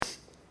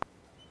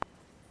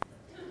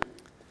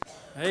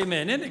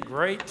Amen. Isn't it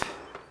great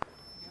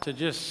to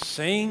just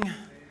sing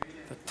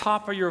the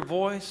top of your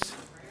voice,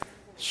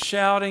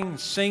 shouting,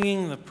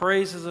 singing the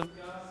praises of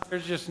God?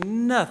 There's just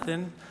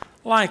nothing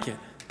like it.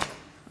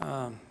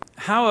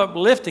 How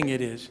uplifting it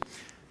is.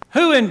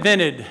 Who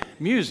invented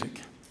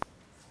music?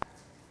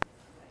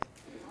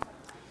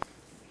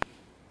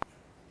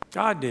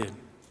 God did.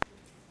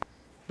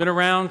 Been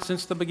around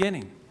since the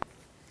beginning.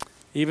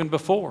 Even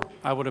before,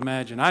 I would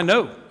imagine. I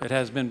know it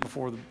has been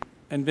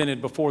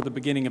invented before the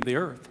beginning of the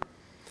earth.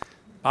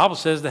 The Bible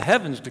says the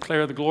heavens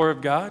declare the glory of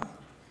God.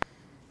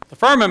 The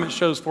firmament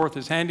shows forth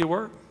his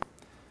handiwork.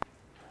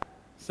 It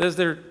says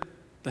the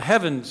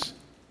heavens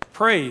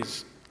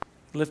praise,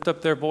 lift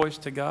up their voice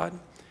to God.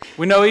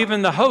 We know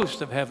even the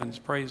host of heavens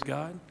praise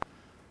God.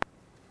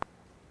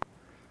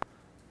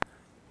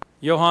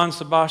 Johann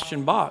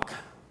Sebastian Bach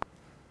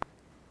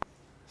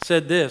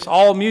said this: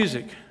 all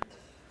music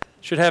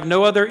should have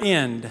no other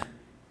end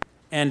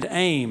and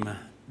aim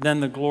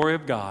than the glory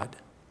of God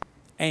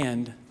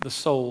and the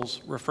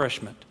soul's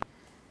refreshment.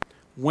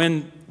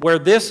 Where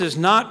this is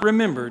not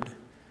remembered,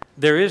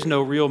 there is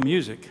no real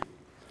music,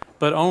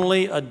 but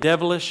only a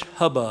devilish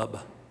hubbub.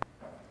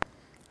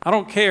 I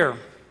don't care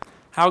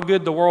how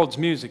good the world's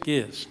music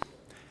is.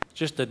 It's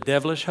just a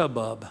devilish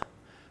hubbub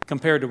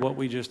compared to what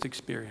we just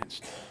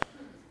experienced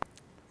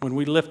when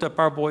we lift up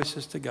our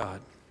voices to God.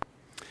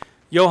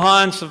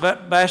 Johann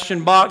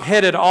Sebastian Bach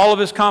headed all of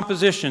his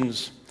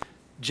compositions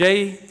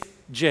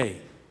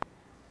J.J.,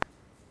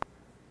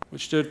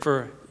 which stood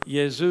for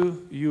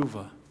Jesu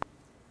Juva,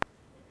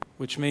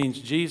 which means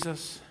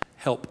Jesus,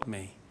 help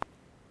me.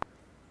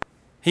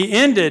 He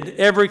ended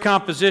every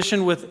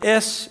composition with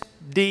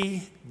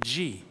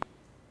S.D.G.,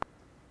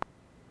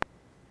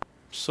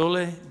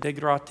 Sole Deo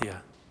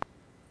Gloria,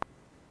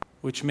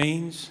 which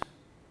means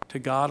to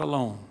God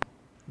alone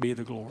be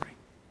the glory.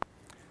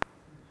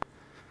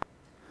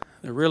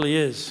 There really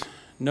is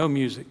no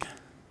music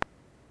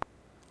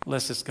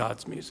unless it's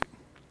God's music.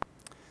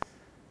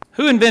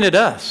 Who invented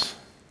us?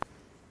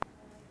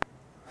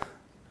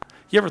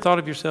 You ever thought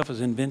of yourself as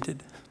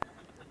invented?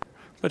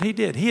 But he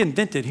did. He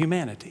invented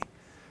humanity.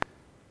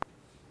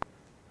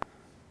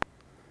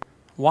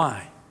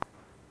 Why?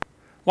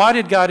 Why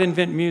did God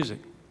invent music?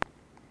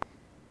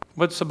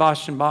 What did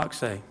Sebastian Bach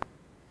say?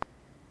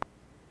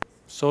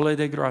 Sole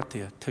Deo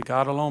Gloria, to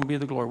God alone be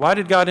the glory. Why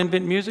did God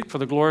invent music? For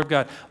the glory of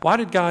God. Why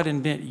did God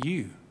invent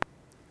you?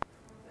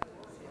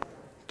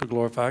 To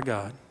glorify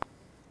God.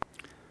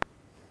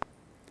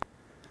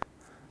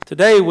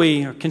 Today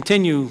we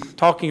continue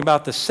talking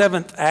about the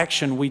seventh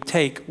action we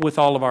take with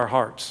all of our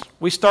hearts.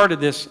 We started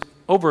this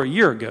over a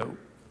year ago,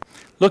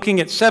 looking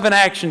at 7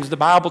 actions the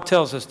Bible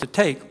tells us to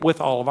take with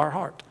all of our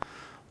heart.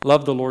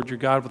 Love the Lord your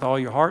God with all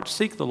your heart.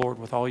 Seek the Lord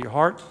with all your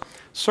heart.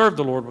 Serve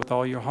the Lord with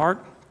all your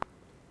heart.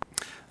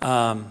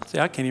 I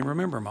can't even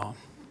remember them all.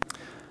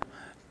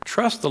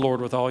 Trust the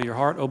Lord with all your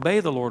heart. Obey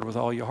the Lord with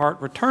all your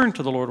heart. Return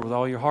to the Lord with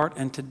all your heart.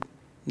 And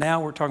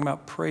now we're talking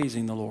about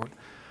praising the Lord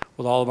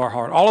with all of our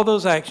heart. All of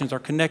those actions are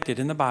connected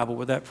in the Bible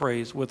with that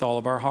phrase, with all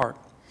of our heart.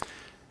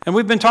 And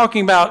we've been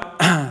talking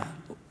about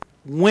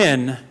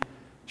when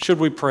should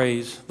we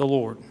praise the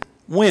Lord?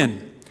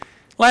 When?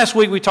 Last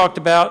week we talked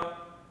about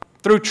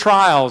through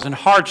trials and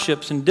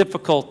hardships and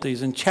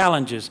difficulties and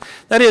challenges.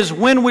 That is,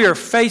 when we are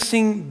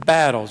facing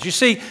battles. You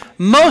see,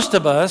 most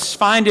of us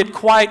find it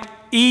quite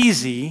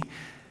easy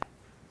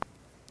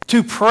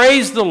to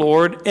praise the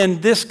Lord in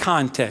this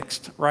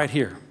context right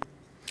here.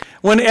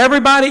 When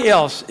everybody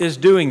else is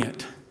doing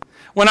it.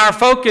 When our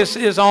focus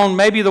is on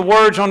maybe the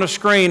words on the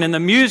screen and the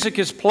music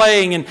is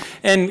playing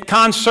and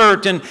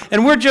concert and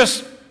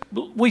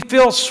we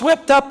feel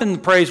swept up in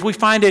praise. We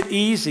find it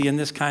easy in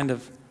this kind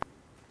of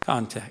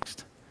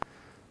context.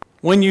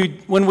 When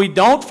we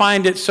don't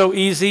find it so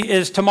easy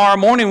is tomorrow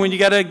morning when you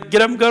got to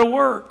get up and go to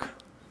work.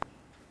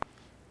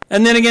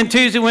 And then again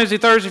Tuesday, Wednesday,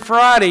 Thursday,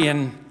 Friday,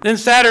 and then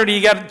Saturday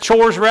you got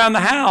chores around the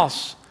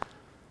house.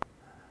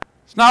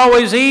 It's not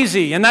always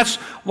easy, and that's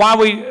why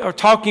we are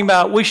talking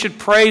about we should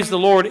praise the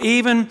Lord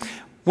even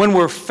when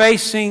we're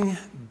facing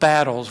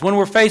battles, when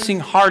we're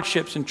facing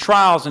hardships and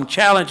trials and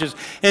challenges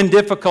and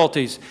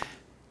difficulties,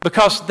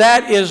 because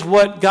that is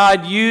what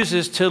God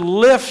uses to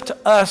lift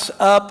us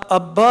up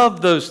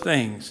above those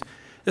things.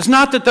 It's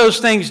not that those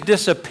things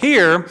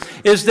disappear,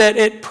 it's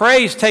that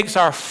praise takes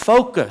our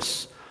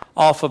focus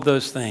off of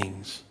those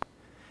things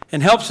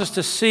and helps us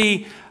to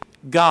see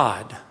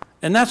God.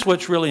 And that's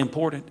what's really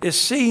important, is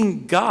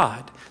seeing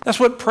God. That's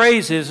what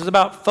praise is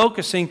about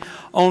focusing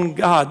on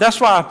God.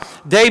 That's why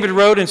David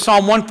wrote in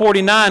Psalm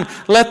 149,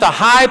 let the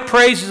high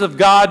praises of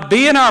God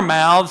be in our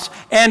mouths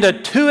and a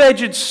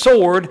two-edged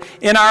sword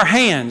in our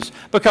hands,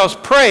 because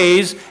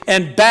praise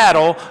and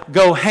battle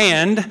go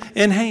hand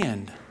in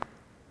hand.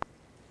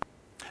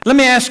 Let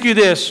me ask you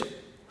this.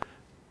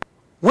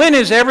 When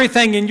is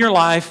everything in your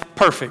life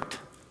perfect?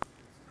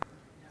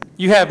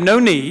 You have no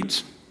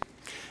needs.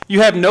 You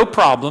have no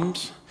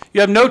problems. You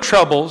have no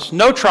troubles,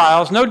 no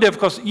trials, no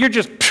difficulties. You're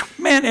just,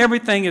 man,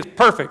 everything is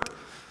perfect.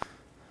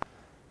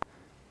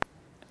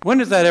 When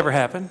does that ever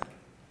happen?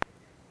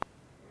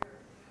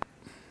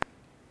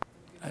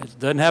 It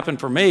doesn't happen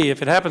for me.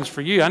 If it happens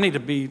for you, I need to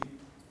be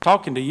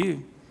talking to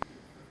you.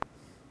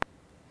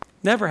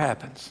 Never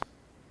happens.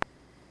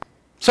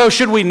 So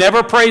should we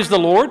never praise the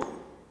Lord?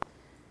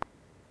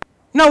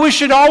 No, we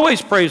should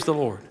always praise the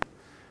Lord.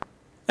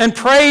 And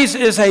praise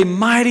is a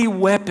mighty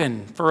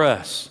weapon for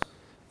us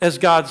as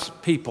God's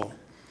people.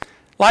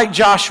 Like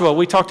Joshua,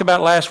 we talked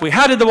about last week.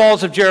 How did the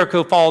walls of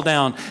Jericho fall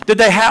down? Did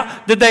they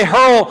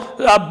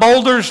hurl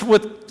boulders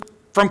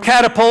from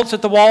catapults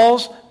at the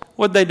walls?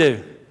 What did they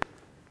do?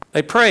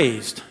 They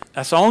praised.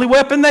 That's the only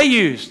weapon they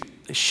used.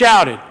 They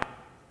shouted.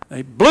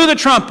 They blew the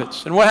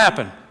trumpets. And what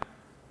happened?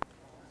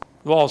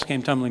 The walls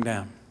came tumbling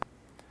down.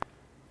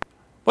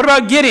 What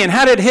about Gideon?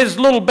 How did his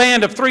little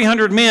band of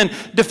 300 men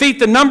defeat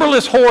the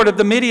numberless horde of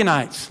the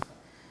Midianites?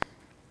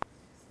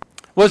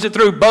 Was it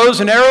through bows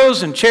and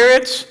arrows and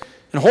chariots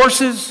and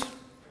horses?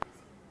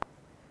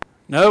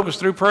 No, it was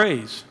through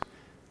praise.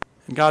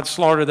 And God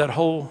slaughtered that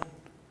whole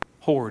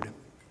horde.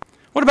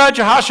 What about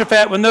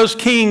Jehoshaphat when those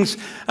kings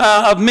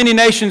of many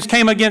nations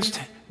came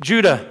against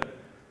Judah?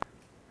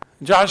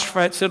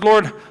 Jehoshaphat said,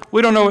 Lord,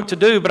 we don't know what to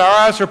do, but our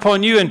eyes are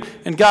upon you.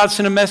 And God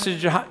sent a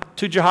message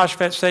to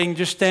Jehoshaphat saying,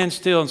 just stand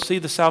still and see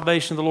the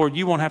salvation of the Lord.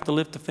 You won't have to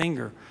lift a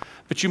finger,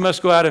 but you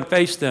must go out and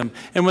face them.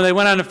 And when they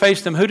went out and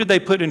faced them, who did they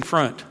put in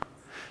front?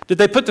 Did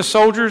they put the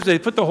soldiers? Did they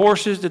put the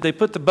horses? Did they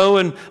put the bow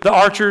and the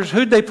archers?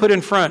 Who did they put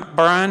in front,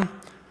 Brian?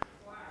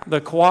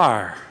 The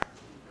choir.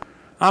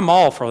 I'm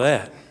all for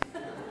that.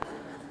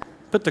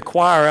 Put the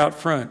choir out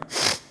front.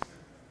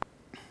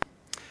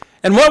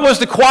 And what was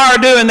the choir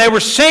doing? They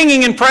were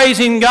singing and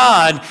praising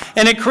God,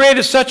 and it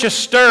created such a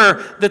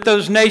stir that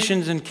those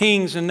nations and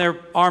kings and their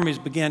armies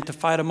began to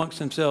fight amongst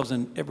themselves,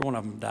 and every one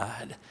of them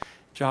died.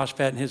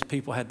 Jehoshaphat and his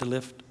people had to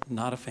lift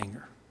not a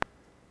finger,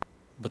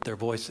 but their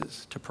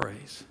voices to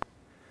praise.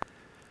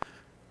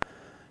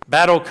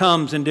 Battle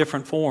comes in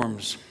different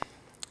forms.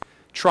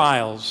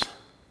 Trials.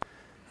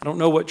 I don't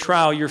know what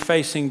trial you're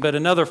facing, but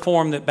another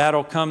form that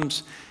battle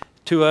comes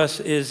to us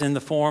is in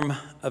the form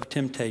of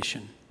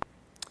temptation.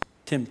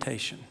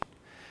 Temptation.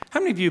 How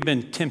many of you have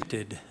been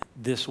tempted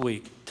this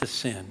week to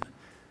sin?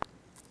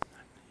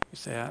 You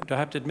say, do I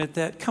have to admit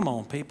that? Come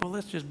on, people,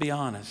 let's just be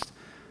honest.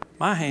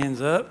 My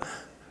hand's up,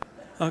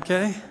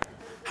 okay?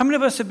 How many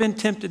of us have been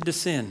tempted to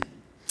sin?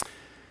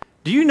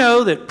 Do you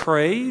know that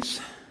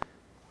praise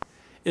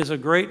is a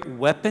great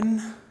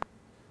weapon,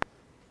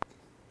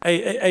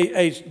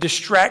 a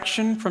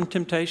distraction from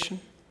temptation?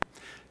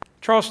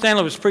 Charles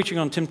Stanley was preaching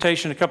on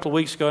temptation a couple of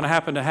weeks ago, and I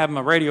happened to have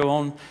my radio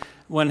on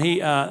when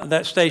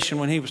that station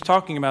when he was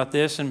talking about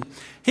this, and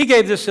he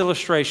gave this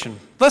illustration.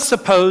 Let's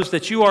suppose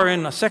that you are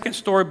in a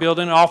second-story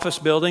building, an office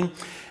building,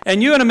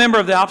 and you and a member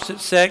of the opposite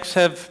sex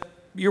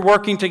you're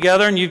working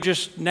together, and you've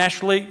just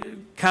naturally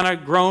kind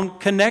of grown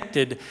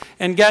connected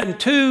and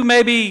gotten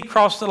maybe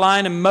crossed the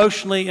line,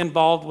 emotionally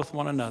involved with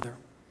one another.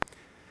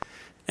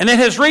 And it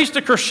has reached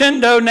a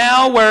crescendo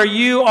now where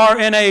you are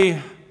in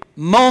a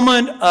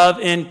moment of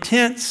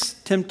intense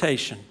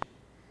temptation,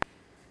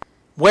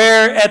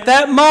 where at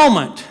that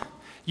moment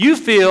you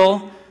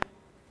feel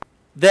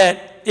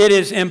that it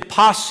is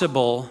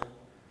impossible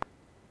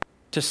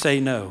to say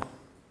no.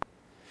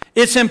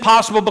 It's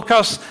impossible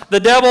because the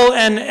devil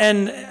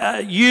and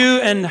you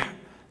and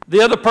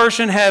the other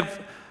person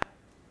have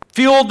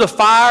fueled the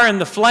fire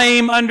and the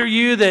flame under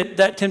you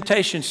that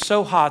temptation is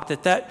so hot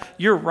that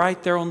you're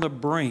right there on the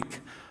brink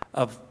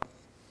of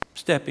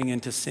stepping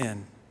into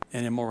sin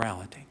and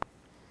immorality.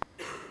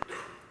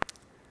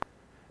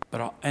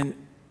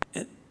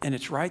 And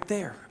it's right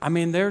there. I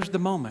mean, there's the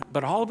moment.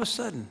 But all of a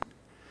sudden,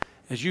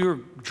 as you're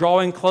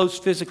drawing close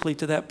physically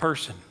to that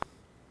person,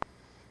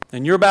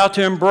 and you're about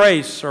to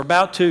embrace or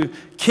about to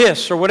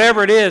kiss or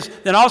whatever it is,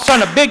 then all of a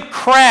sudden a big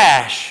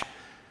crash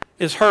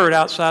is heard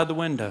outside the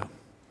window.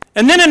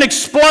 And then an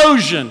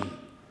explosion.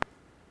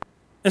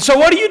 And so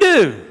what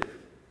do?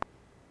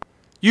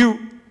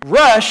 You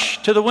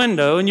rush to the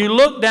window and you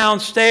look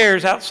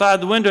downstairs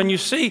outside the window and you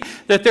see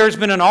that there's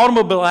been an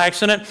automobile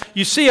accident.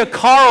 You see a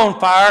car on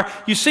fire.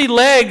 You see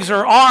legs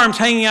or arms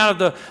hanging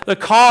out of the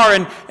car,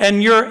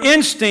 and your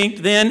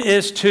instinct then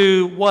is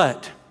to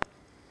what?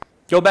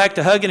 Go back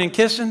to hugging and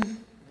kissing?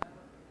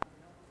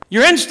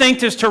 Your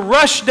instinct is to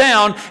rush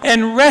down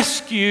and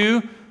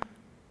rescue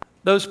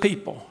those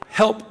people,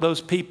 help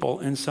those people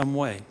in some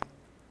way.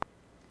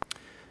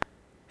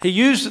 He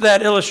used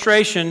that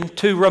illustration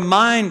to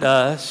remind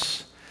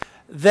us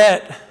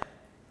that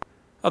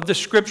of the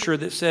scripture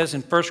that says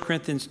in 1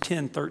 Corinthians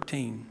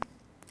 10:13,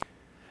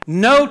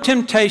 no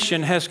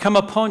temptation has come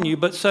upon you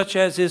but such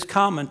as is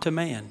common to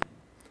man.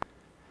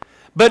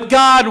 But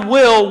God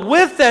will,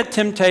 with that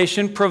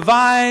temptation,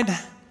 provide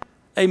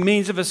a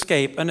means of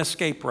escape, an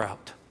escape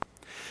route.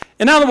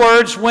 In other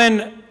words,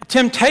 when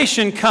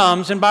temptation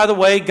comes, and by the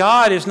way,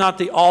 God is not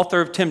the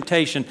author of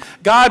temptation.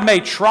 God may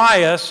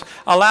try us,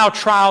 allow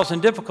trials and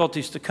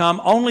difficulties to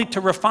come only to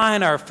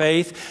refine our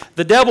faith.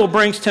 The devil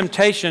brings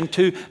temptation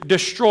to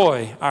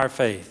destroy our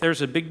faith.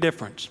 There's a big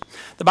difference.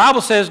 The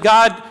Bible says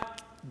God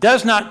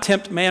does not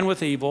tempt man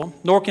with evil,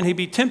 nor can he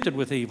be tempted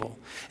with evil.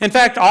 In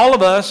fact, all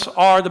of us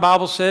are, the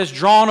Bible says,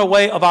 drawn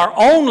away of our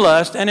own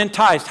lust and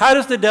enticed. How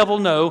does the devil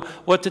know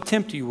what to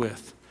tempt you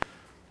with?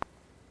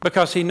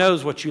 Because he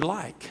knows what you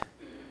like.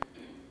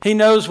 He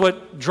knows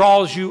what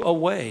draws you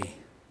away.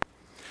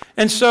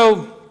 And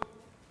so,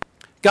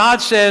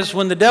 God says,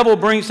 when the devil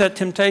brings that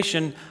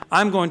temptation,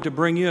 I'm going to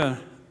bring you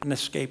an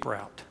escape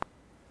route.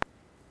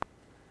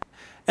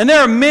 And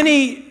there are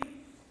many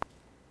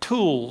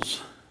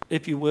tools,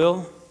 if you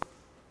will,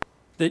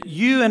 that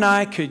you and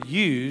I could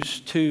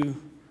use to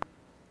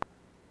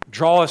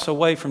draw us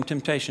away from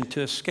temptation,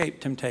 to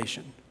escape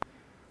temptation.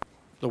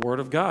 The Word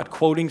of God,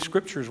 quoting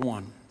Scripture is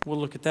one. We'll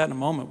look at that in a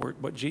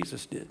moment, what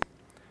Jesus did.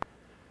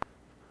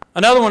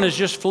 Another one is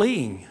just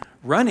fleeing,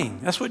 running.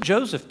 That's what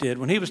Joseph did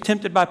when he was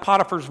tempted by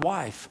Potiphar's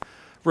wife.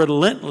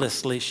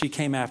 Relentlessly, she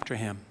came after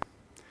him.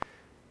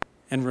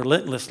 And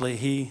relentlessly,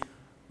 he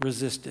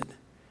resisted.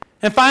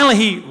 And finally,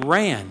 he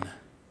ran.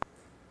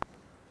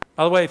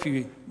 By the way,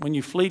 when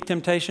you flee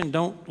temptation,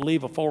 don't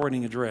leave a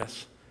forwarding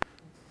address.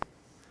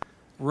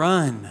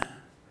 Run.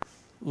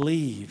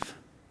 Leave.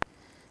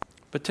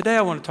 But today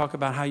I want to talk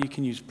about how you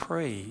can use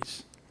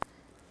praise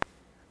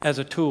as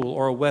a tool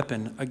or a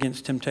weapon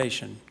against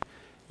temptation.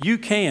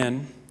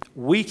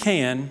 We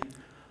can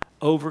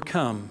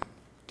overcome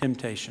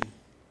temptation. Do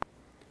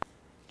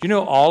you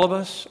know all of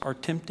us are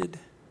tempted?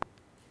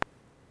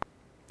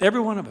 Every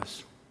one of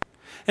us.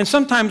 And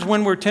sometimes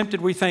when we're tempted,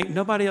 we think,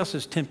 nobody else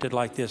is tempted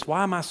like this.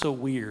 Why am I so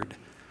weird?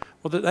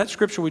 Well, that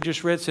scripture we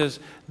just read says,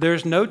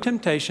 there's no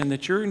temptation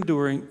that you're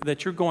enduring,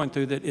 that you're going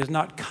through that is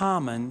not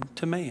common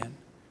to man.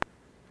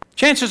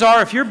 Chances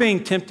are, if you're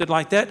being tempted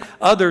like that,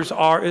 others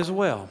are as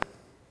well.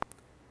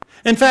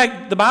 In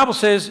fact, the Bible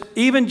says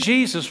even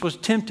Jesus was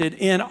tempted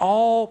in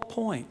all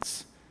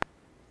points,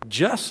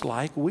 just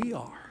like we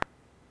are,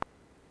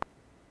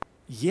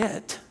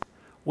 yet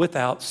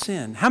without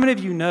sin. How many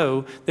of you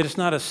know that it's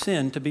not a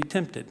sin to be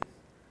tempted?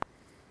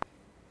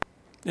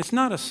 It's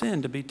not a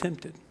sin to be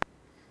tempted.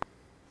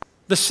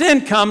 The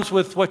sin comes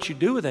with what you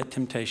do with that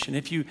temptation,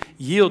 if you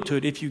yield to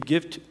it, if you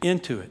give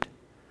into it.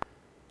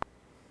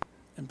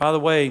 And by the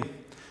way,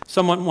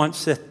 someone once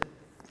said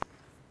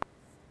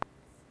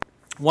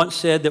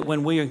that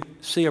when we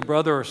see a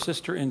brother or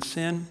sister in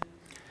sin,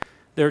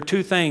 there are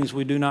two things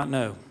we do not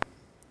know.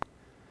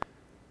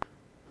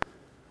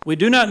 We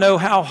do not know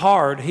how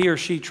hard he or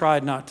she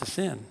tried not to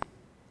sin.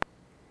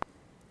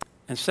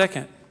 And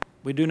second,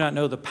 we do not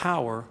know the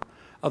power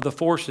of the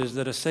forces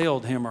that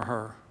assailed him or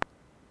her.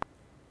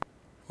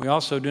 We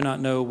also do not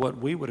know what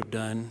we would have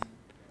done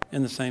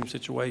in the same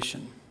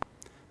situation.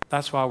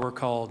 That's why we're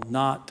called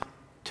not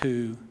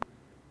to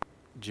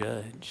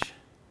judge.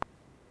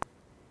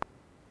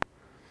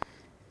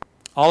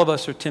 All of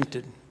us are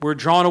tempted. We're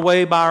drawn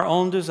away by our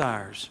own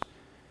desires.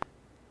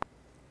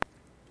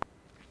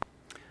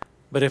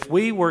 But if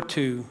we were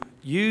to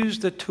use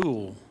the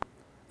tool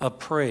of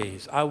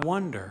praise, I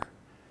wonder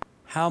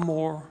how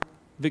more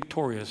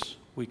victorious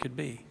we could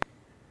be.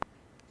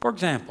 For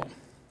example,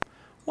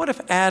 what if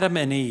Adam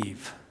and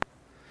Eve,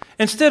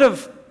 instead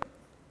of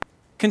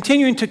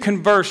continuing to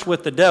converse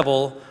with the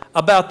devil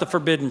about the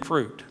forbidden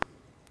fruit,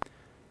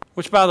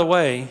 which, by the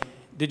way,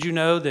 did you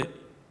know that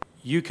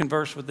you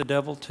converse with the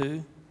devil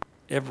too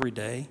every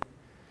day?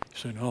 You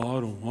say, no,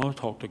 I don't want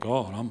to talk to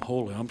God. I'm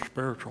holy. I'm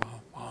spiritual.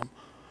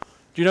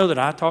 Do you know that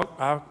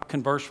I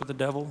converse with the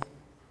devil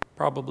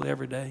probably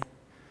every day?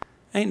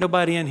 Ain't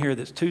nobody in here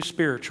that's too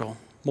spiritual,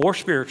 more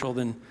spiritual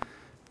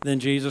than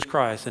Jesus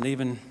Christ, and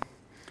even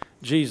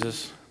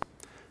Jesus.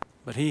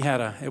 But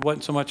it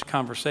wasn't so much a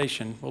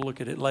conversation. We'll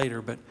look at it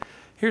later. But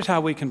here's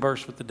how we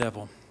converse with the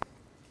devil.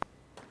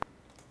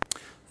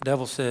 The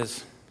devil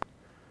says,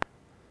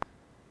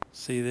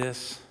 see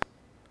this?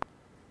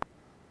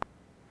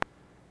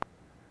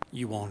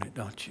 You want it,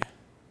 don't you?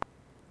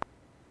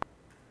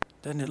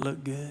 Doesn't it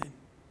look good?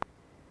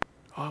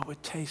 Oh, it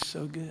would taste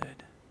so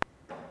good.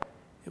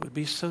 It would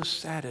be so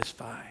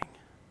satisfying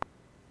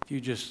if you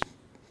just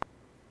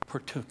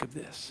partook of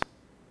this.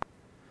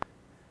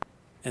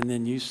 And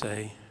then you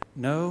say,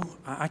 no,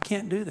 I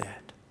can't do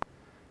that.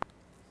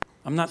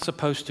 I'm not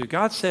supposed to.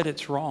 God said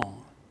it's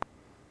wrong.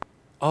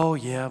 Oh,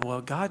 yeah,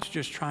 well, God's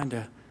just trying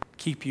to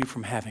keep you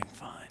from having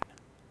fun.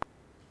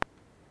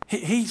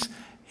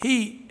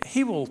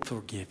 He will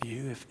forgive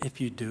you if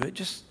you do it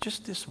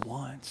just this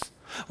once.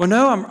 Well,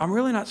 no, I'm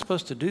really not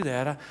supposed to do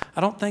that.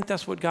 I don't think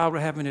that's what God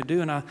would have me to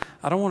do, and I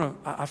don't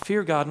want to. I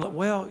fear God.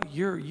 Well,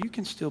 you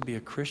can still be a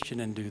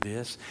Christian and do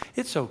this.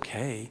 It's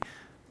okay.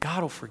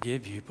 God will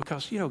forgive you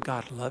because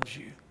God loves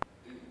you.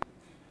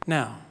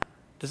 Now,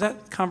 does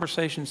that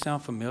conversation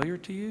sound familiar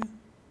to you?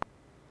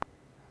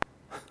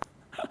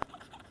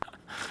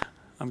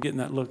 I'm getting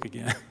that look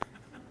again.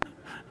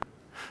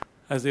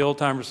 As the old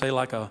timers say,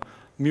 like a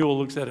mule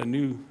looks at a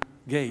new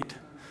gate.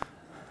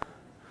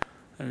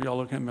 And y'all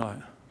looking at me like,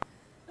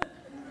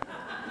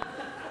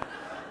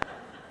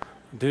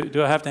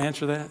 do I have to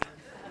answer that?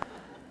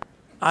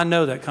 I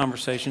know that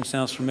conversation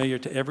sounds familiar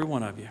to every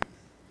one of you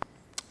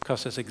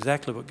because that's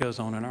exactly what goes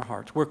on in our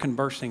hearts. We're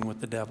conversing with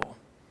the devil.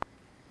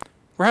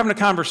 We're having a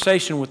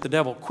conversation with the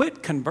devil.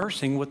 Quit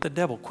conversing with the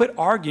devil. Quit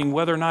arguing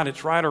whether or not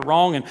it's right or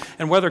wrong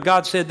and whether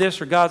God said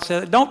this or God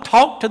said that. Don't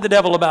talk to the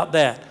devil about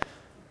that.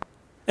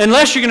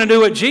 Unless you're going to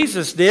do what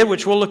Jesus did,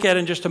 which we'll look at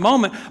in just a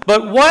moment.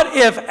 But what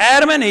if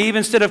Adam and Eve,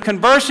 instead of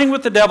conversing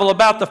with the devil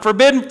about the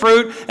forbidden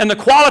fruit and the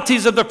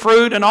qualities of the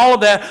fruit and all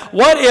of that,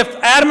 what if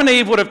Adam and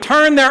Eve would have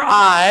turned their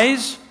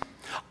eyes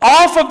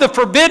off of the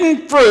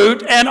forbidden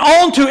fruit and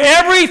onto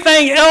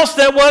everything else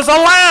that was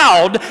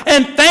allowed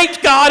and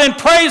thanked God and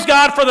praised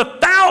God for the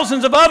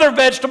thousands of other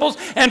vegetables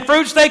and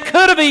fruits they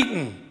could have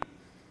eaten?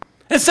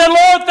 And said,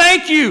 Lord,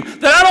 thank you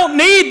that I don't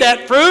need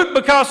that fruit,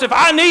 because if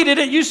I needed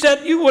it, you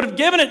said you would have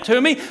given it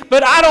to me,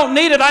 but I don't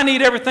need it. I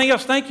need everything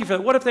else. Thank you for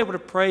that. What if they would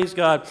have praised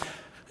God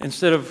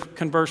instead of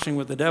conversing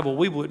with the devil?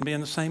 We wouldn't be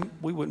in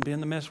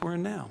the mess we're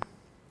in now.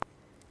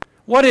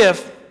 What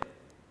if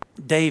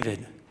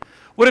David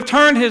would have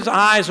turned his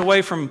eyes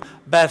away from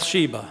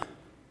Bathsheba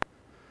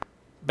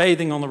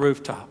bathing on the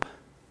rooftop?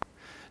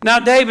 Now,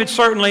 David,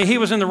 certainly, he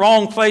was in the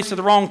wrong place at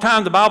the wrong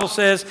time. The Bible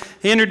says,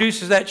 he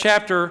introduces that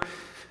chapter,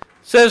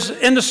 says,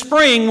 in the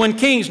spring, when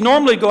kings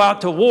normally go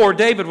out to war,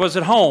 David was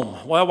at home.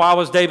 Well, why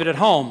was David at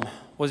home?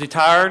 Was he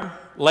tired?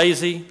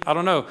 Lazy? I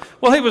don't know.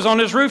 Well, he was on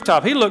his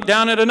rooftop. He looked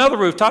down at another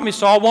rooftop and he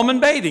saw a woman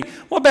bathing.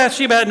 Well,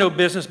 Bathsheba had no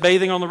business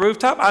bathing on the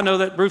rooftop. I know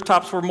that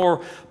rooftops were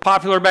more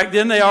popular back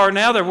then than they are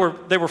now.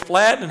 They were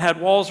flat and had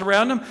walls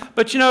around them.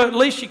 But, at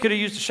least you could have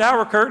used a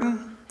shower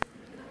curtain.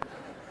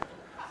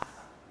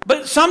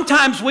 But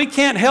sometimes we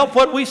can't help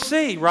what we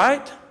see,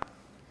 right?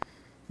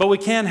 But we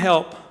can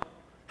help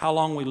how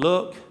long we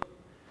look.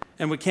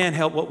 And we can't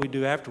help what we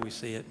do after we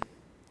see it.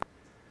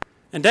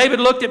 And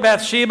David looked at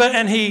Bathsheba,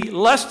 and he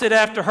lusted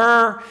after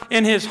her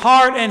in his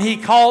heart, and he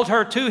called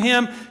her to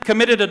him,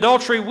 committed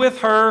adultery with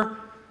her.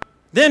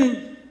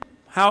 Then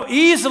how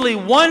easily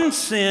one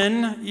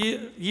sin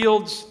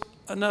yields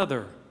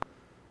another.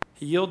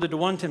 He yielded to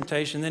one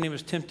temptation, then he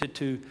was tempted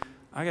to,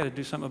 I got to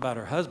do something about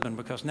her husband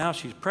because now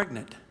she's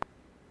pregnant.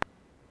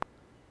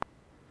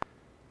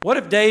 What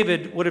if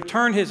David would have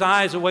turned his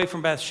eyes away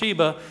from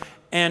Bathsheba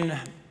and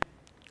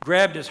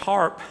grabbed his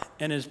harp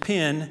and his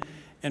pen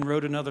and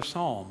wrote another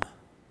psalm?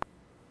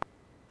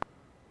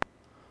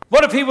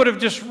 What if he would have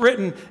just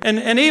written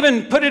and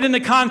even put it in the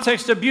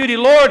context of beauty?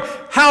 Lord,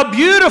 how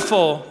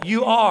beautiful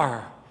you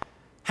are.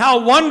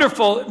 How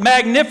wonderful,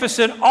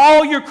 magnificent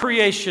all your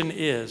creation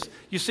is.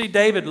 You see,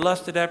 David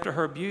lusted after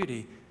her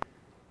beauty.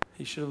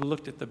 He should have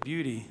looked at the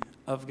beauty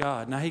of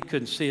God. Now, he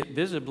couldn't see it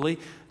visibly,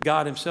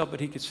 God himself, but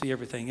he could see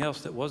everything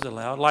else that was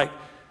allowed, like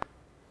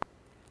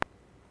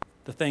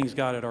the things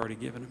God had already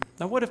given him.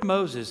 Now, what if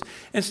Moses,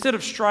 instead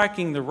of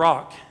striking the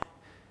rock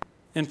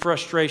in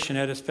frustration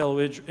at his fellow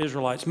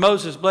Israelites,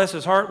 Moses, bless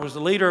his heart, was the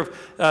leader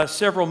of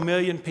several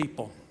million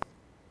people.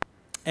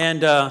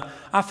 And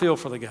I feel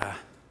for the guy.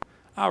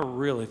 I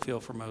really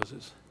feel for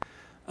Moses.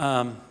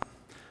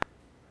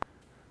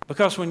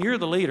 Because when you're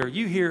the leader,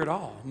 you hear it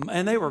all.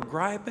 And they were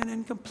griping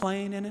and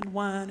complaining and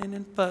whining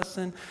and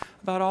fussing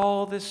about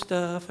all this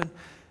stuff.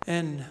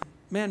 And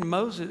man,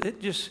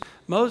 Moses,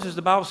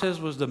 the Bible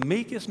says, was the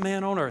meekest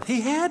man on earth.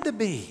 He had to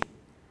be,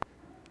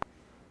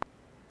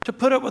 to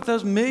put up with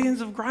those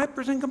millions of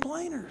gripers and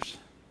complainers.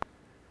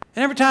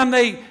 And every time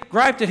they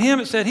griped at him,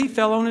 it said he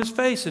fell on his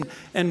face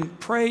and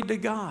prayed to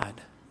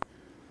God.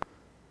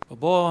 But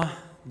boy,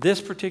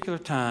 this particular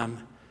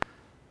time,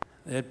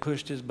 they had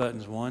pushed his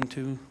buttons one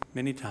too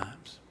many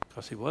times,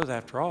 because he was,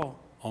 after all,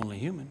 only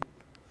human.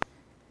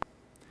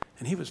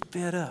 And he was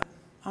fed up.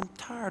 I'm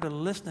tired of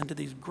listening to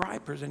these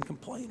gripers and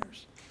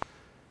complainers.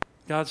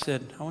 God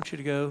said, I want you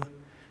to go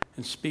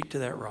and speak to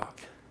that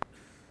rock.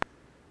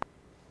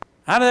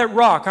 Out of that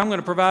rock, I'm going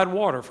to provide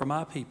water for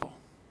my people.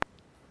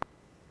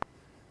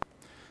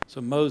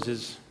 So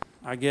Moses,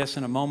 I guess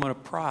in a moment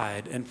of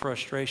pride and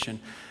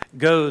frustration,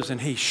 goes and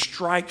he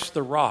strikes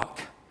the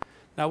rock.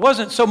 Now, it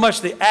wasn't so much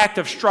the act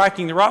of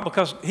striking the rock,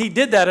 because he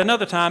did that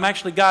another time.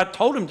 Actually, God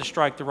told him to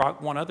strike the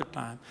rock one other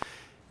time.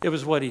 It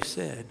was what he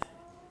said.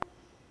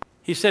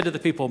 He said to the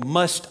people,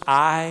 must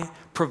I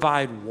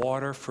provide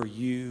water for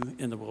you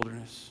in the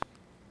wilderness?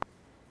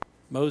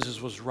 Moses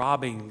was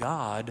robbing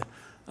God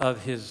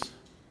of his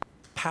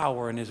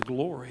power and his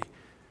glory,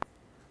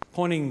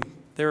 pointing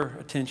their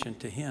attention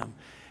to him.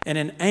 And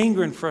in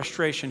anger and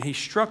frustration, he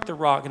struck the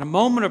rock. In a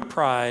moment of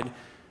pride,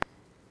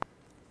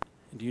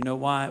 do you know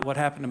why? What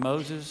happened to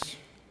Moses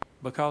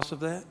because of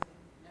that?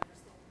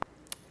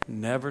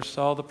 Never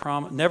saw the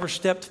promise, never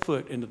stepped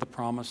foot into the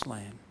promised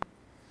land.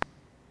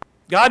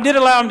 God did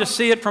allow him to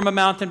see it from a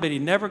mountain, but he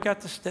never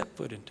got to step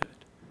foot into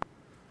it.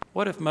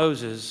 What if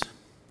Moses,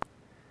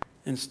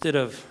 instead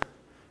of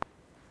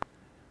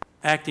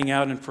acting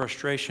out in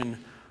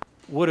frustration,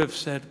 would have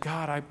said,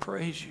 God, I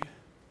praise you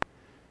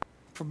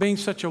for being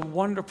such a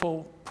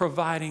wonderful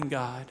providing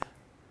God,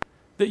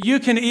 that you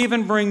can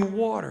even bring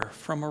water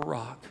from a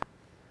rock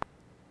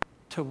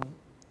to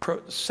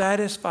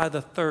satisfy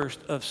the thirst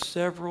of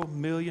several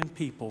million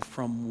people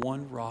from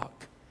one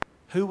rock.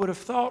 Who would have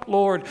thought,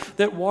 Lord,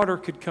 that water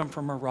could come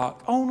from a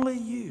rock? Only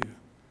you.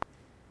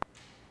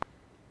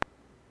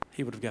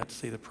 He would have got to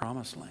see the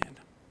promised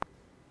land.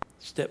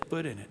 step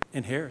foot in it,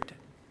 inherit it?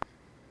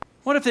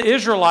 What if the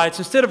Israelites,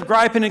 instead of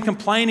griping and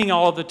complaining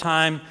all of the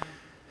time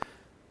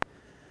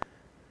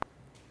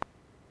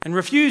and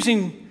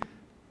refusing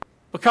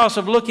because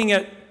of looking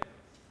at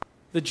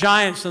the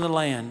giants in the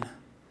land,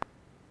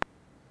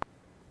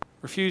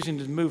 refusing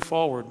to move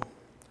forward,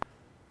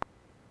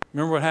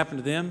 remember what happened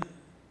to them?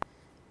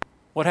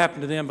 What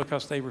happened to them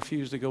because they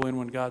refused to go in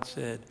when God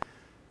said?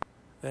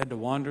 They had to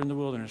wander in the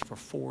wilderness for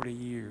 40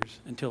 years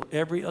until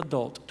every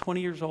adult,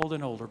 20 years old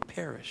and older,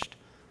 perished.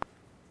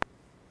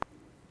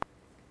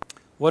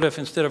 What if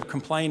instead of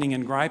complaining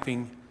and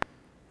griping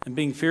and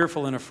being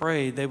fearful and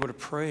afraid, they would have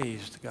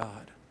praised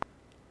God?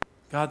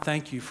 God,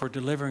 thank you for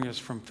delivering us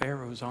from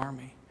Pharaoh's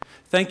army.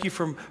 Thank you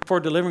for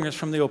delivering us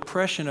from the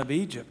oppression of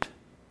Egypt.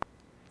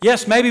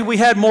 Yes, maybe we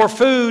had more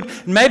food,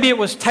 maybe it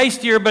was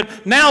tastier,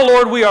 but now,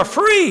 Lord, we are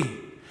free.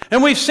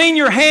 And we've seen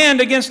your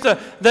hand against the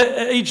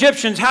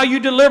Egyptians, how you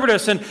delivered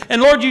us.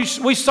 And Lord,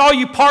 we saw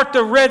you part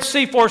the Red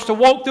Sea for us to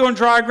walk through on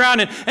dry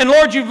ground. And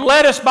Lord, you've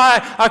led us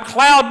by a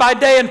cloud by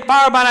day and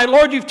fire by night.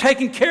 Lord, you've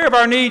taken care of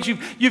our needs.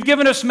 You've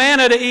given us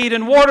manna to eat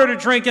and water to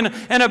drink and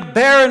a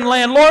barren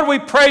land. Lord, we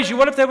praise you.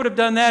 What if they would have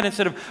done that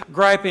instead of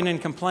griping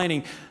and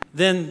complaining?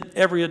 Then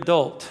every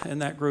adult in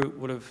that group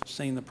would have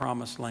seen the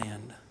promised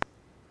land.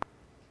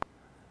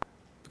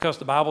 Because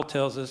the Bible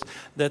tells us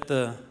that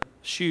the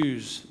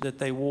shoes that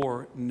they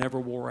wore never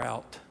wore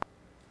out.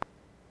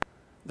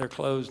 Their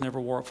clothes never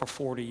wore out for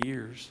 40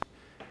 years.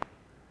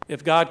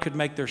 If God could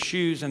make their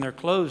shoes and their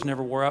clothes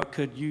never wore out,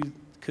 could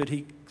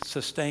he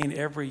sustain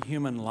every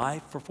human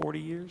life for 40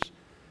 years?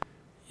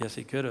 Yes,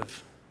 he could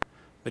have.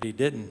 But he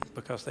didn't,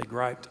 because they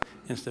griped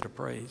instead of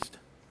praised.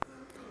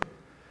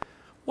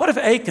 What if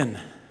Achan?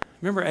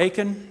 Remember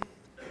Achan?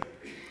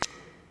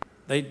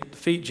 They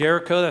defeat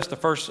Jericho. That's the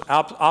first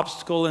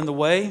obstacle in the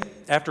way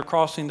after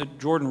crossing the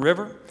Jordan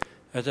River.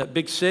 There's that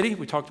big city.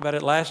 We talked about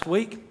it last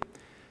week.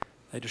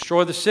 They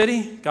destroy the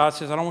city. God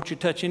says, I don't want you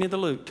to touch any of the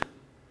loot.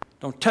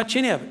 Don't touch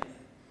any of it.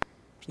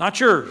 It's not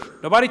yours.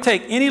 Nobody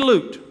take any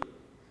loot.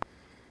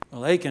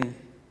 Well, Achan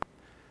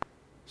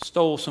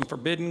stole some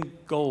forbidden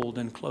gold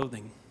and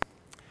clothing.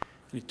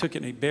 And he took it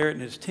and he buried it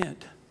in his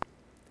tent.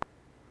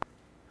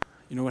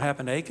 You know what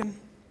happened to Achan?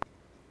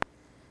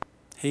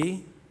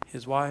 He,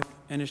 his wife,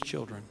 and his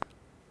children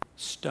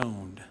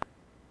stoned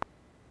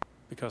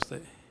because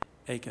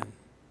Achan,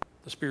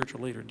 the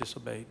spiritual leader,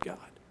 disobeyed God.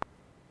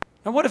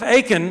 Now, what if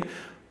Achan,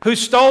 who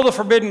stole the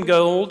forbidden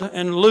gold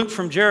and loot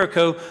from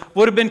Jericho,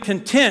 would have been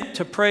content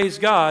to praise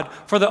God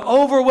for the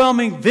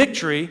overwhelming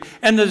victory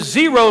and the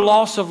zero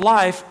loss of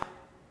life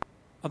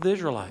of the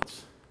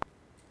Israelites,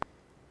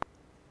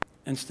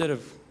 instead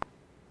of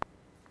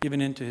giving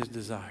in to his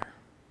desire?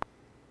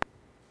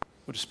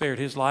 Would have spared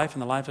his life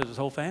and the life of his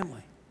whole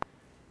family.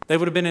 They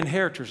would have been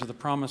inheritors of the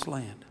promised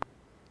land.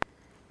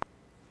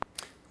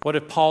 What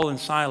if Paul and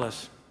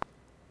Silas,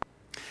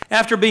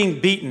 after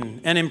being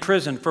beaten and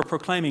imprisoned for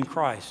proclaiming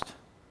Christ,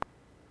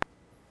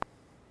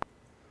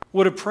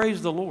 would have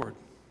praised the Lord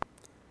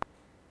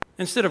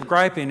instead of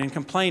griping and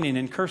complaining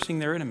and cursing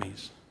their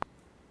enemies?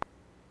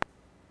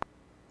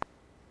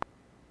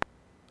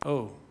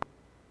 Oh,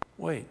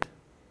 wait.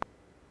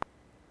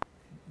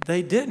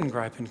 They didn't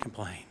gripe and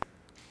complain.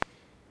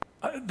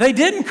 They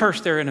didn't curse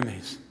their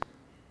enemies.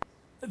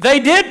 They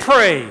did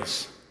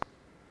praise.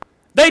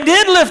 They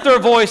did lift their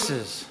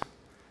voices.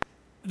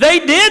 They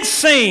did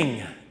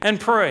sing and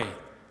pray.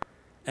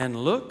 And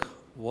look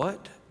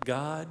what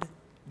God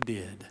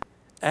did.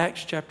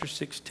 Acts chapter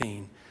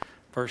 16,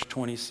 verse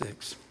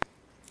 26.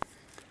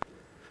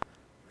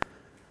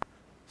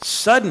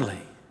 Suddenly,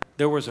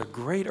 there was a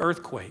great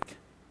earthquake,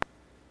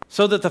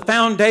 so that the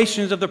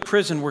foundations of the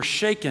prison were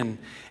shaken,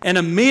 and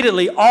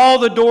immediately all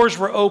the doors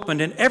were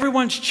opened, and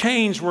everyone's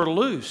chains were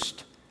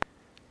loosed.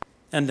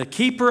 And the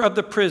keeper of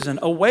the prison,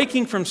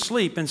 awaking from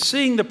sleep and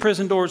seeing the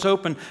prison doors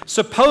open,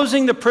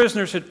 supposing the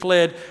prisoners had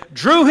fled,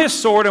 drew his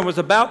sword and was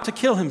about to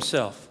kill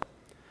himself.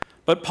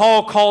 But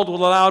Paul called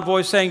with a loud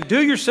voice, saying,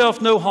 "Do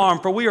yourself no harm,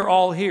 for we are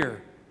all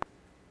here."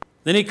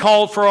 Then he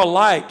called for a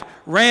light,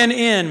 ran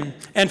in,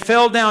 and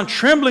fell down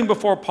trembling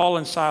before Paul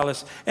and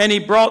Silas. And he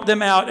brought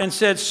them out and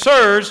said,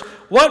 "Sirs,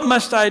 what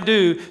must I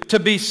do to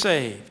be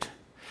saved?"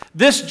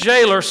 This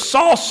jailer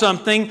saw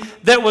something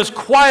that was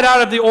quite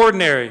out of the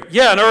ordinary.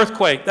 Yeah, an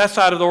earthquake, that's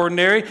out of the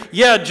ordinary.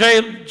 Yeah,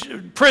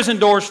 prison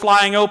doors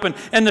flying open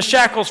and the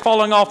shackles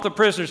falling off the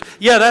prisoners.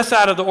 Yeah, that's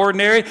out of the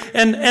ordinary.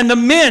 And the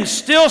men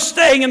still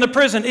staying in the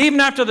prison even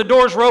after the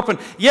doors were open.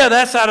 Yeah,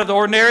 that's out of the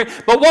ordinary.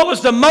 But what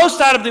was the most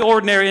out of the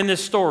ordinary in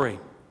this story?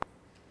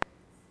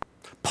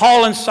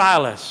 Paul and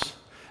Silas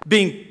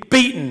being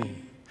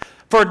beaten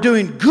for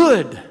doing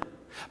good,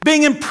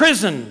 being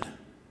imprisoned,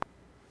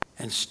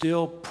 and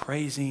still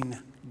praising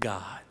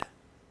God.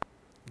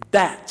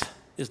 That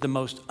is the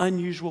most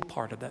unusual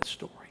part of that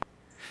story.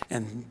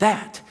 And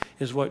that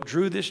is what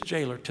drew this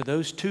jailer to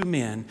those two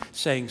men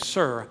saying,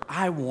 "Sir,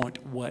 I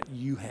want what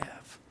you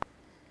have."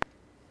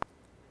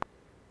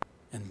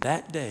 And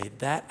that day,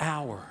 that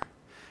hour,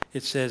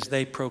 it says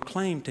they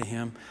proclaimed to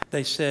him,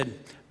 they said,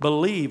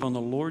 believe on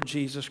the Lord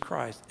Jesus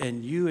Christ,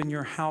 and you and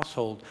your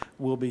household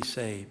will be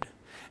saved.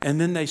 And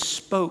then they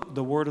spoke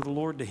the word of the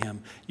Lord to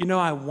him. You know,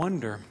 I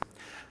wonder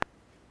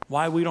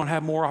why we don't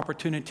have more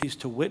opportunities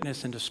to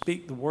witness and to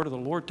speak the word of the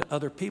Lord to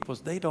other people.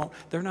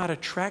 They're not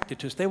attracted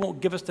to us. They won't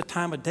give us the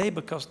time of day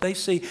because they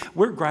see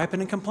we're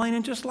griping and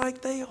complaining just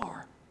like they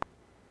are.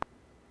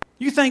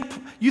 You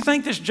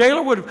think this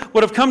jailer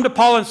would have come to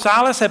Paul and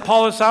Silas had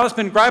Paul and Silas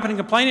been griping and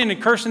complaining and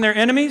cursing their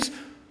enemies?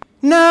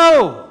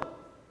 No.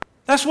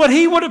 That's what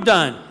he would have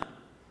done.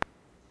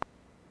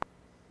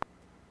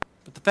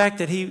 But the fact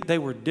that they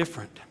were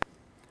different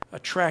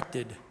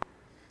attracted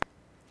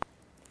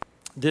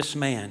this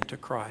man to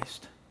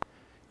Christ.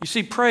 You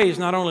see, praise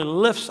not only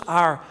lifts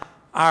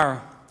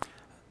our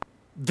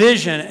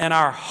vision and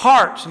our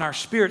hearts and our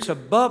spirits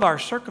above our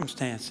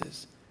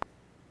circumstances,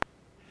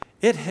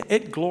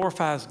 it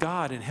glorifies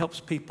God and helps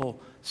people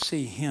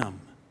see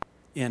Him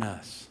in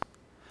us.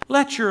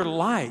 Let your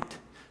light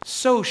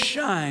so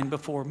shine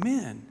before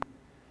men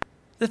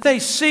that they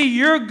see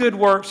your good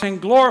works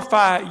and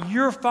glorify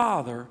your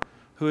Father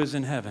who is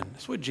in heaven.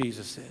 That's what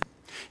Jesus said.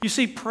 You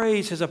see,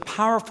 praise is a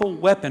powerful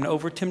weapon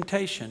over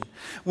temptation.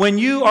 When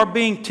you are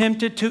being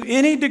tempted to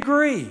any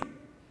degree,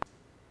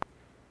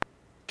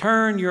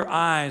 turn your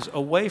eyes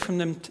away from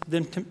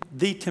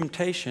the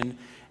temptation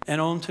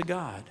and on to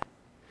God.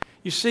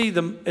 You see,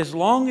 as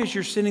long as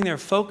you're sitting there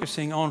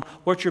focusing on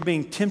what you're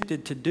being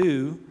tempted to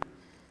do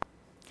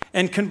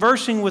and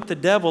conversing with the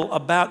devil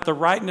about the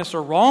rightness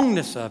or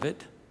wrongness of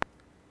it,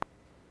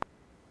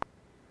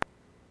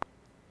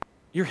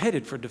 you're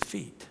headed for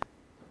defeat.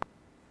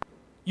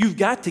 You've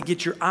got to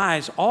get your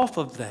eyes off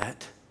of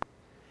that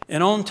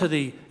and onto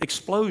the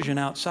explosion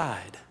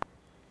outside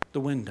the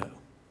window.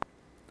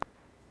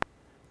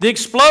 The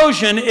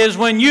explosion is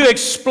when you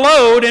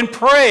explode in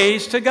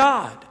praise to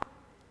God.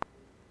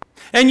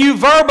 And you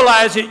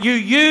verbalize it. You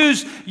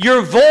use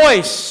your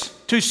voice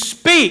to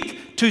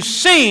speak, to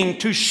sing,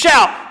 to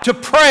shout, to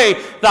pray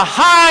the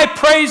high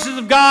praises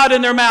of God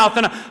in their mouth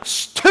and a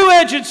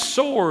two-edged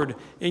sword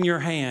in your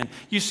hand.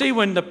 You see,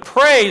 when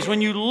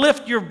you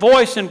lift your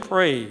voice in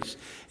praise,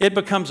 it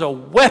becomes a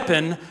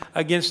weapon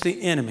against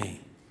the enemy.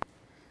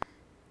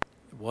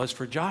 It was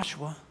for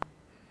Joshua.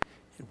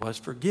 It was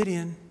for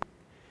Gideon.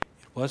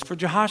 It was for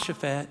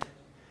Jehoshaphat.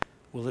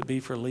 Will it be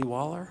for Lee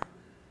Waller?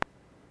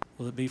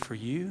 Will it be for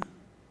you?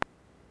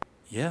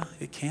 Yeah,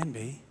 it can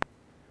be.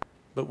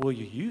 But will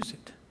you use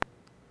it?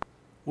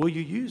 Will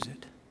you use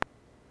it?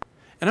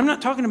 And I'm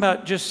not talking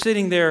about just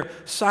sitting there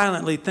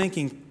silently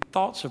thinking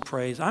thoughts of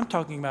praise. I'm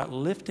talking about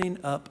lifting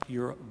up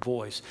your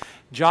voice.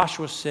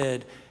 Joshua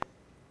said,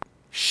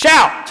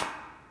 shout,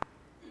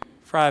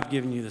 for I have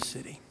given you the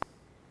city.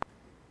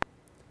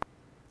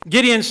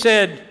 Gideon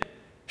said,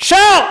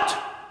 shout,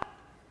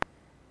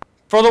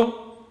 for the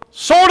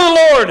sword of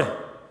the Lord.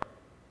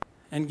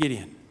 And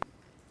Gideon,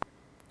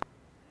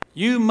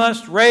 you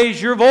must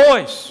raise your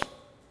voice.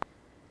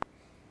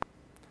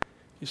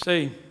 You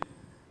see,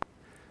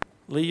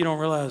 Lee, you don't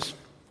realize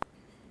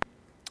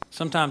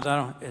sometimes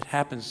it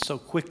happens so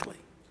quickly.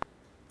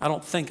 I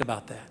don't think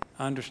about that.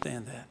 I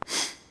understand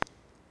that.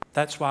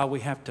 That's why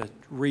we have to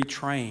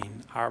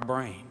retrain our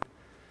brain.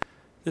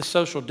 This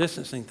social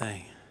distancing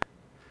thing,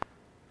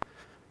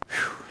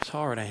 it's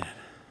hard, ain't it?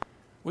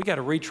 We got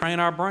to retrain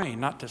our brain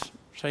not to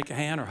shake a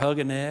hand or hug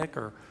a neck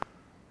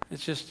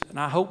and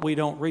I hope we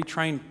don't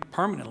retrain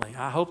permanently.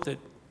 I hope that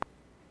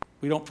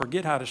we don't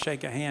forget how to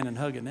shake a hand and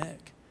hug a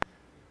neck.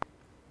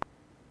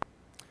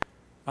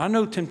 I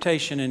know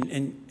temptation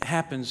and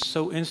happens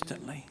so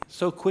instantly,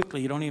 so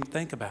quickly, you don't even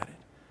think about it.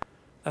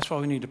 That's why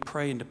we need to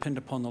pray and depend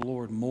upon the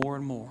Lord more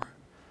and more.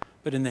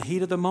 But in the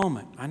heat of the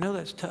moment, I know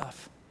that's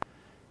tough.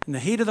 In the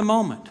heat of the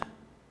moment,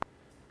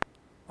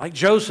 like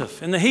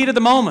Joseph. In the heat of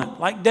the moment,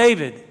 like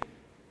David.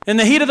 In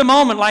the heat of the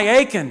moment, like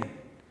Achan.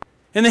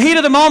 In the heat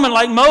of the moment,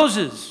 like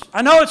Moses.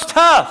 I know it's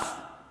tough.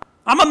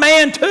 I'm a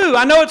man too.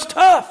 I know it's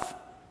tough.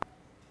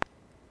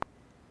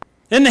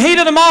 In the heat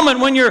of the moment,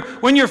 when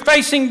you're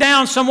facing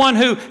down someone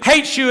who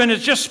hates you and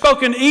has just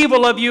spoken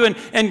evil of you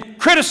and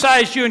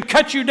criticized you and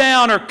cut you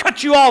down or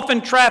cut you off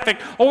in traffic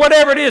or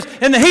whatever it is,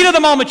 in the heat of the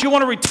moment, you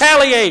want to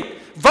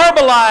retaliate,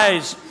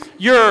 verbalize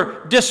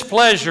your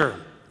displeasure.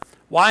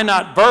 Why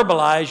not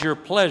verbalize your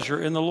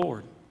pleasure in the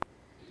Lord?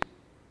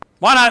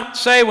 Why not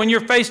say when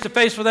you're face to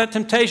face with that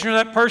temptation or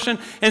that person,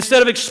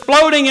 instead of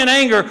exploding in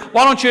anger,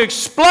 why don't you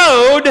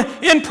explode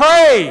in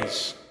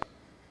praise?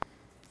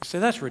 You say,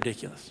 that's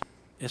ridiculous.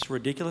 It's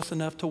ridiculous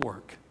enough to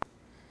work.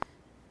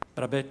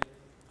 But I bet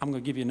I'm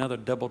going to give you another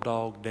double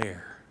dog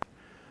dare.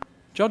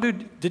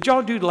 Did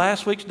y'all do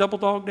last week's double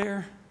dog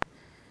dare?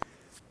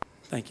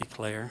 Thank you,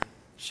 Claire.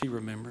 She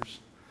remembers.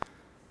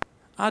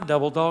 I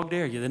double dog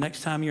dare you the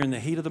next time you're in the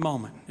heat of the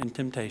moment in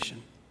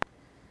temptation.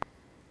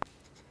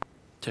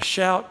 To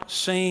shout,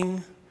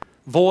 sing,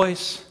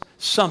 voice,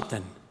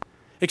 something.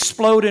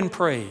 Explode in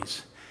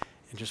praise.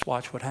 And just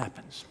watch what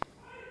happens.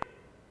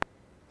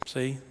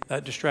 See,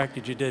 that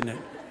distracted you, didn't it?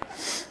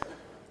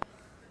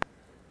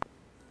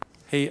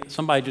 Hey,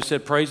 somebody just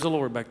said, praise the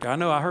Lord back there. I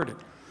know, I heard it.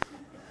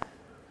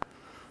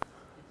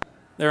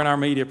 They're in our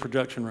media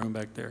production room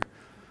back there.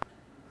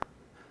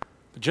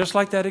 But just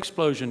like that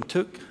explosion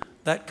took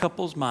that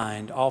couple's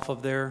mind off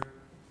of their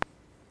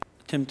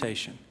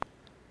temptation,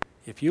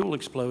 if you'll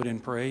explode in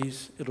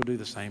praise, it'll do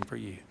the same for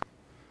you.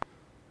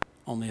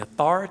 On the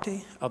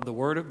authority of the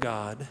Word of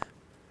God,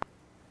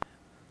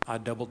 I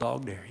double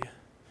dog dare you.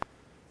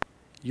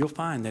 You'll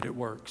find that it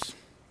works.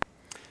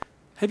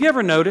 Have you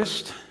ever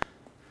noticed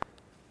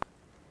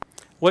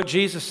what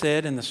Jesus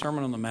said in the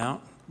Sermon on the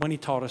Mount when he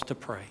taught us to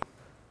pray?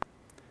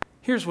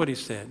 Here's what he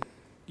said.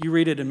 You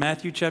read it in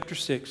Matthew chapter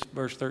 6,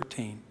 verse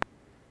 13.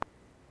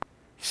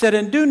 He said,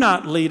 "And do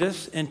not lead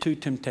us into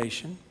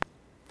temptation,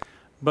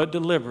 but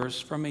deliver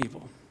us from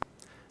evil."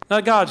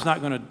 Now, God's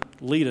not going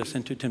to lead us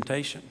into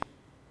temptation,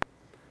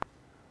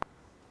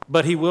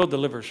 but he will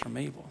deliver us from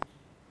evil.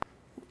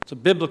 It's a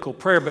biblical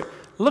prayer, but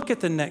look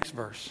at the next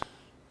verse.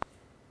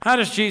 How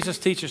does Jesus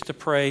teach us to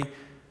pray?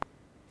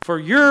 "For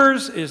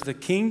yours is the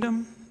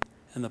kingdom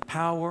and the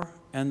power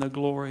and the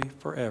glory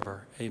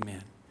forever.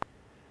 Amen."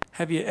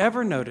 Have you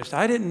ever noticed?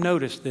 I didn't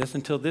notice this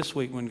until this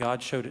week when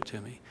God showed it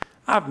to me.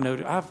 I've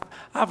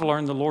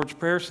learned the Lord's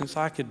Prayer since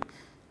I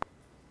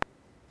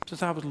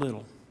was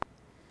little,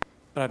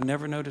 but I've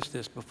never noticed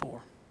this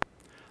before.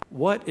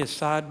 What is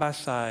side by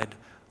side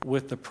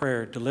with the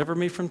prayer, "Deliver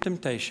me from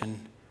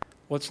temptation"?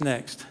 What's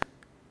next?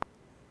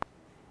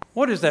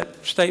 What is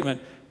that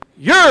statement?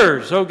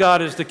 "Yours, O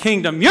God, is the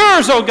kingdom.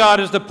 Yours, O God,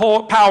 is the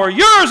power.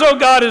 Yours, O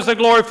God, is the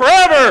glory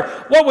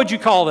forever." What would you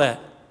call that?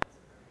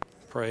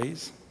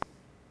 Praise.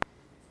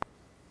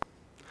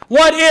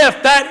 What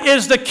if that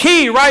is the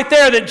key right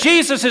there that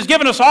Jesus has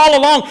given us all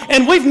along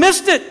and we've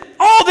missed it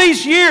all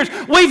these years?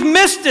 We've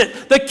missed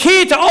it. The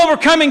key to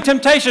overcoming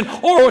temptation,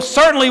 or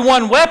certainly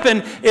one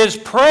weapon, is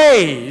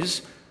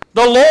praise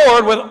the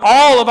Lord with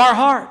all of our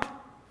heart.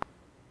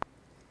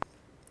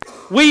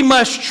 We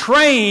must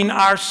train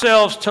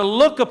ourselves to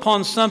look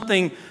upon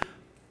something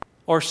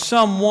or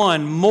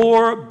someone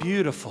more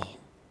beautiful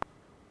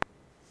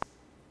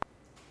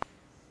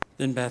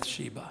than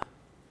Bathsheba,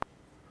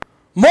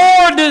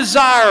 more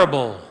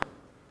desirable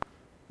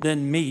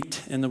than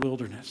meat in the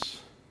wilderness,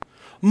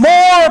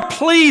 more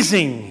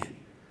pleasing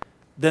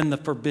than the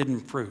forbidden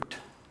fruit,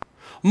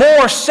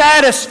 more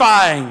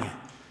satisfying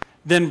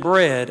than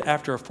bread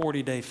after a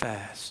 40-day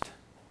fast.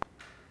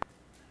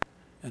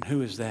 And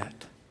who is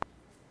that?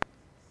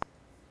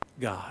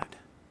 God.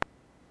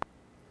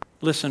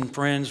 Listen,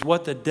 friends,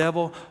 let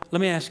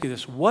me ask you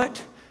this.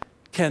 What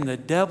can the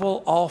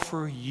devil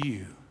offer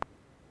you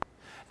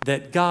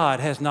that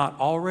God has not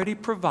already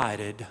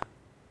provided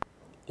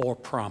or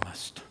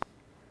promised?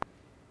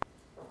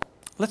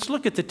 Let's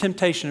look at the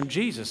temptation of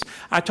Jesus.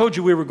 I told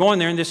you we were going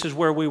there, and this is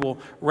where we will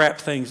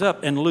wrap things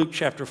up in Luke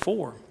chapter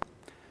 4.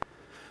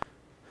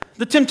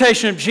 The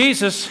temptation of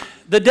Jesus,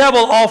 the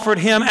devil offered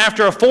him,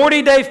 after a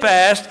 40-day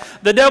fast,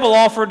 the devil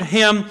offered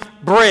him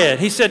bread.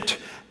 He said,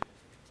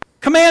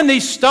 "Command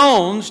these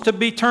stones to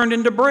be turned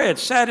into bread.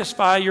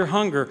 Satisfy your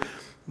hunger."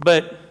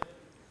 But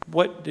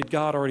what did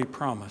God already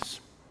promise?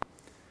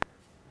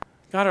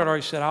 God had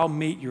already said, "I'll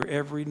meet your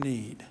every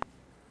need.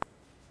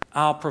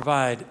 I'll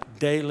provide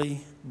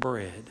daily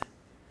bread."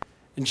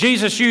 And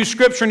Jesus used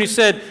Scripture and he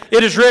said,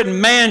 "It is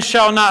written, man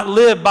shall not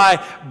live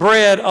by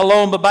bread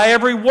alone, but by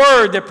every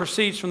word that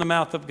proceeds from the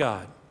mouth of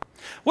God."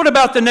 What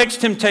about the next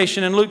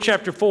temptation in Luke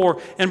chapter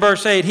 4 and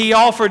verse 8? He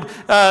offered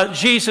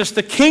Jesus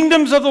the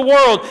kingdoms of the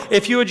world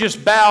if you would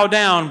just bow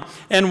down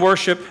and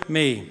worship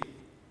me.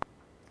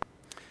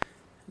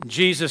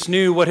 Jesus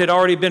knew what had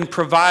already been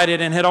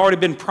provided and had already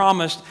been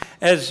promised,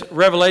 as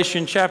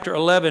Revelation chapter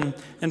 11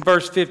 and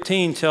verse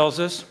 15 tells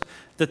us,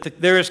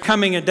 that there is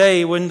coming a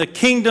day when the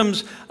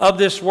kingdoms of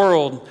this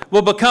world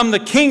will become the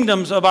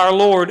kingdoms of our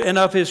Lord and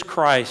of his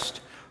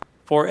Christ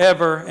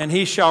forever, and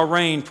he shall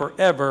reign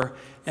forever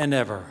and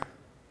ever.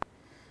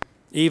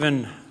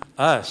 Even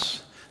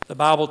us, the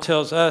Bible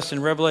tells us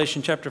in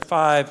Revelation chapter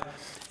 5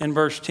 and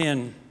verse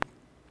 10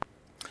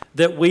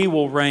 that we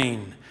will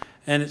reign.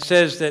 And it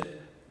says that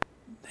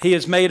he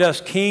has made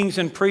us kings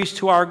and priests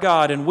to our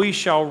God, and we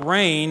shall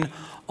reign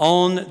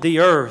on the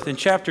earth. In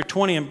chapter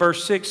 20 and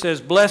verse 6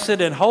 says,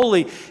 "Blessed and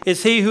holy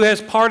is he who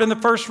has part in the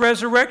first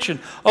resurrection.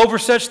 Over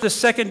such the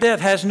second death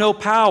has no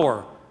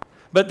power.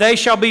 But they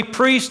shall be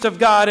priests of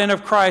God and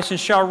of Christ, and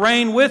shall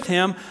reign with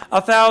him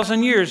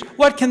 1,000 years."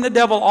 What can the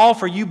devil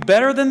offer you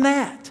better than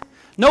that?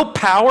 No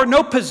power,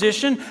 no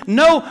position,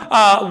 no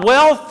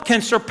wealth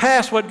can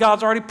surpass what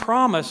God's already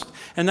promised.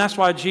 And that's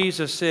why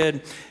Jesus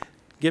said,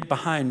 "Get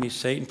behind me,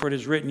 Satan, for it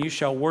is written, you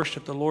shall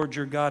worship the Lord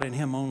your God, and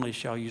him only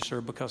shall you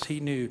serve," because he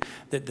knew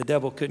that the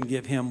devil couldn't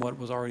give him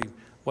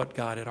what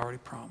God had already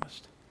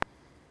promised.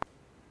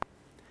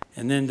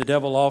 And then the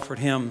devil offered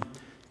him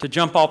to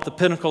jump off the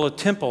pinnacle of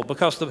the temple,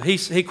 because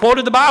he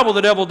quoted the Bible,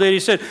 the devil did. He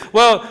said,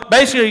 "Well,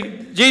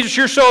 basically, Jesus,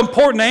 you're so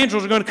important,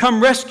 angels are going to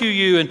come rescue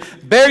you and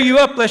bear you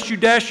up lest you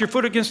dash your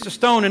foot against a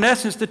stone." In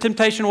essence, the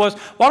temptation was,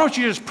 why don't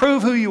you just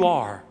prove who you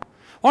are?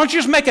 Why don't you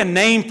just make a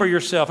name for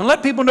yourself and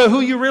let people know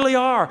who you really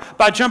are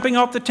by jumping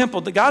off the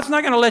temple? God's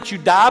not going to let you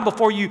die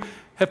before you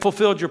have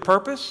fulfilled your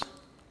purpose.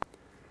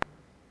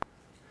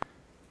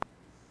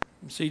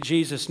 See,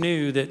 Jesus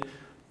knew that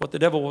what the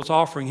devil was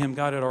offering him,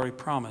 God had already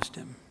promised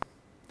him.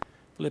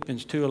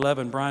 Philippians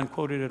 2:11, Brian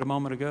quoted it a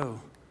moment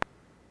ago.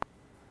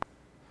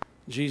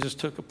 Jesus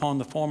took upon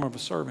the form of a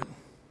servant,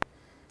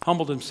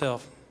 humbled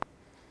himself,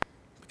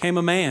 became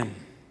a man.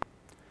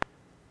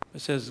 It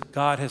says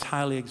God has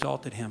highly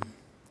exalted him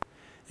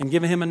and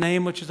given him a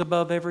name which is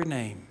above every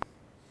name,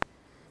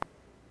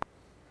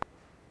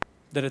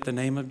 that at the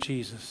name of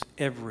Jesus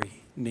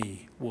every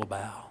knee will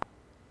bow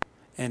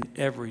and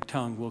every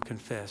tongue will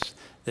confess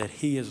that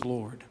he is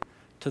Lord,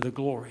 to the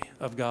glory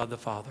of God the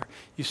Father.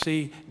 You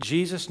see,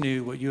 Jesus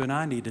knew what you and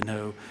I need to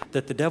know,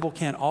 that the devil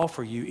can't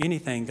offer you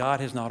anything God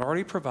has not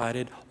already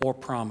provided or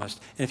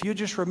promised. And if you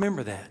just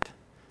remember that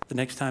the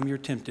next time you're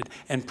tempted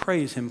and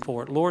praise him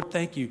for it. Lord,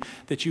 thank you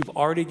that you've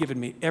already given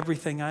me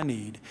everything I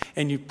need,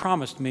 and you've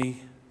promised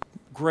me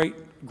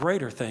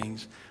greater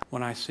things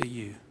when I see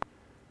you.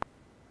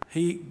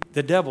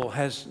 The devil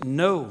has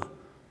no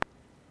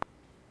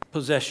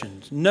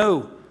possessions,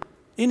 no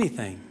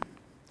anything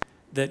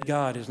that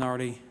God has not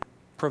already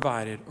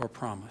provided or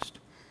promised.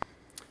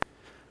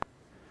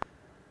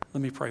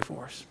 Let me pray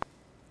for us.